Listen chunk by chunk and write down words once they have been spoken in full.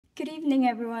Good evening,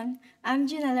 everyone. I'm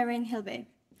Janella Hilbay.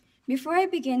 Before I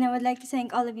begin, I would like to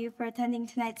thank all of you for attending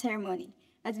tonight's ceremony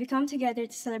as we come together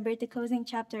to celebrate the closing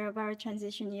chapter of our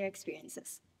transition year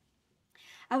experiences.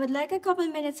 I would like a couple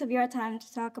minutes of your time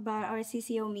to talk about our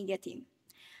CCO media team.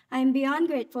 I am beyond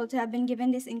grateful to have been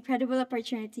given this incredible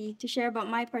opportunity to share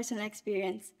about my personal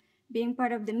experience being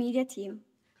part of the media team,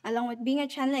 along with being a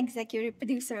channel executive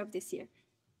producer of this year.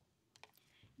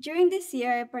 During this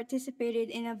year, I participated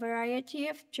in a variety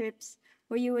of trips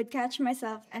where you would catch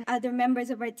myself and other members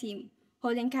of our team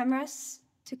holding cameras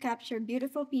to capture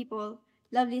beautiful people,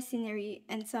 lovely scenery,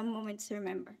 and some moments to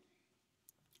remember.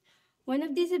 One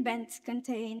of these events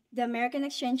contained the American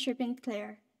Exchange trip in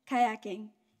Clare, kayaking,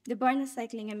 the Barna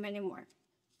cycling, and many more.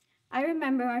 I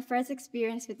remember my first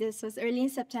experience with this was early in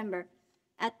September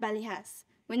at Ballyhas,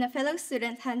 when a fellow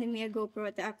student handed me a GoPro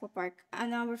at the aqua park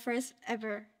on our first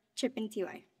ever trip in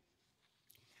TY.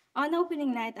 On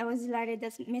opening night, I was delighted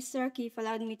that Mr. O'Keefe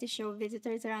allowed me to show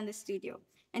visitors around the studio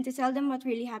and to tell them what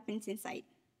really happens inside.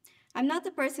 I'm not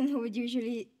the person who would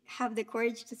usually have the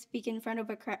courage to speak in front of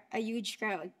a huge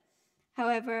crowd.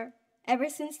 However, ever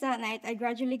since that night, I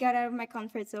gradually got out of my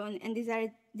comfort zone and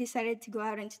decided to go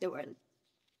out into the world.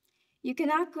 You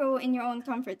cannot grow in your own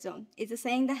comfort zone. It's a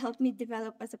saying that helped me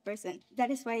develop as a person.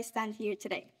 That is why I stand here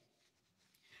today.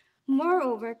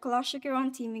 Moreover, Coláiste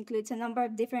Chiaráin team includes a number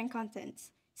of different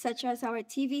contents, such as our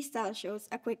TV-style shows,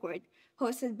 A Quick Word,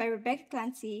 hosted by Rebecca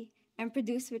Clancy and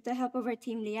produced with the help of our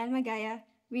team Lian Magaya,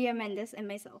 Ria Mendez, and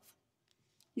myself.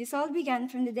 This all began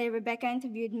from the day Rebecca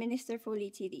interviewed Minister Foley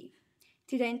TD,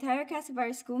 to the entire cast of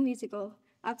our school musical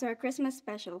after our Christmas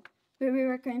special, where we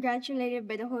were congratulated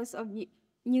by the host of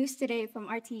News Today from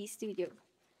RTE Studio,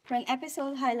 for an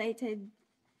episode highlighted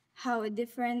how a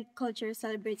different culture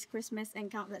celebrates Christmas and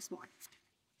countless more.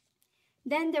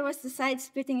 Then there was the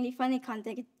side-splittingly funny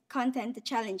content, the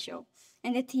challenge show,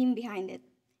 and the team behind it,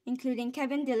 including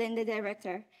Kevin Dillon, the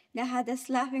director, that had us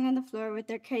laughing on the floor with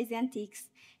their crazy antiques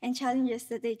and challenges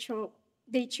that they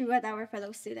threw at our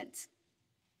fellow students.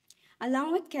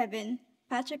 Along with Kevin,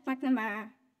 Patrick McNamara,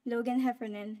 Logan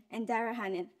Heffernan, and Dara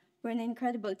Hannon were an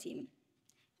incredible team.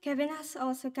 Kevin has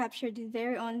also captured his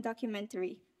very own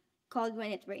documentary called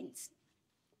When It Rains.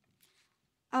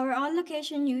 Our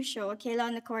on-location news show, Akela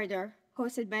on the Corridor,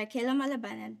 hosted by Akela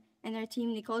Malabanan and our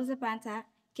team Nicole Zapanta,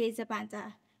 Kay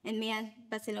Zapanta, and Mian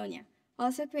Barcelona,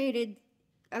 also created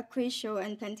a quiz show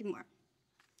and plenty more.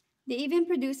 They even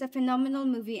produced a phenomenal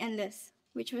movie, Endless,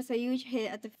 which was a huge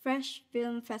hit at the Fresh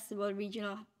Film Festival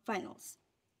Regional Finals.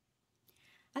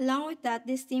 Along with that,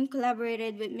 this team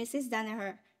collaborated with Mrs.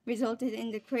 Danaher, resulted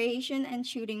in the creation and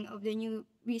shooting of the new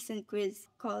recent quiz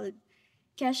called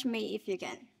Cash May If You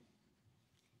Can.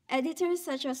 Editors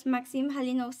such as Maxim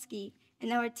Halinowski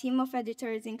and our team of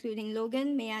editors, including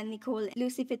Logan, Maya, Nicole, and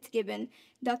Lucy Fitzgibbon,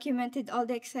 documented all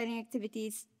the exciting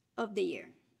activities of the year.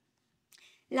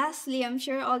 Lastly, I'm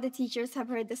sure all the teachers have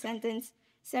heard the sentence,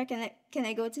 "Sir, can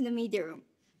I go to the media room?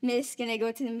 Miss, can I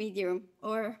go to the media room?"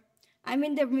 Or, "I'm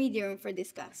in the media room for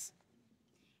this class."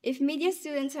 If media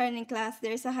students aren't in class,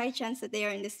 there's a high chance that they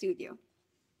are in the studio.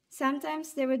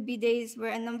 Sometimes there would be days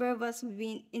where a number of us would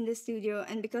be in the studio,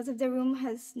 and because of the room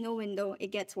has no window, it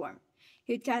gets warm.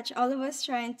 You'd catch all of us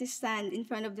trying to stand in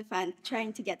front of the fan,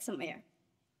 trying to get some air.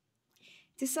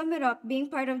 To sum it up, being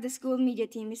part of the school media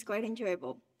team is quite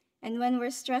enjoyable. And when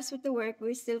we're stressed with the work,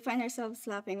 we still find ourselves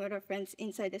laughing with our friends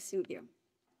inside the studio.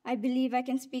 I believe I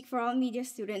can speak for all media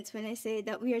students when I say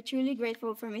that we are truly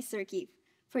grateful for Mr. Keefe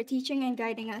for teaching and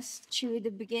guiding us through the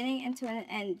beginning and to an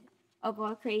end of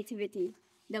all creativity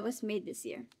that was made this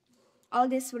year. All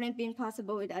this wouldn't be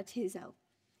possible without his help.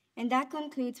 And that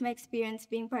concludes my experience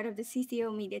being part of the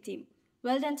CCO media team.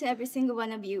 Well done to every single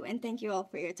one of you, and thank you all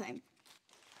for your time.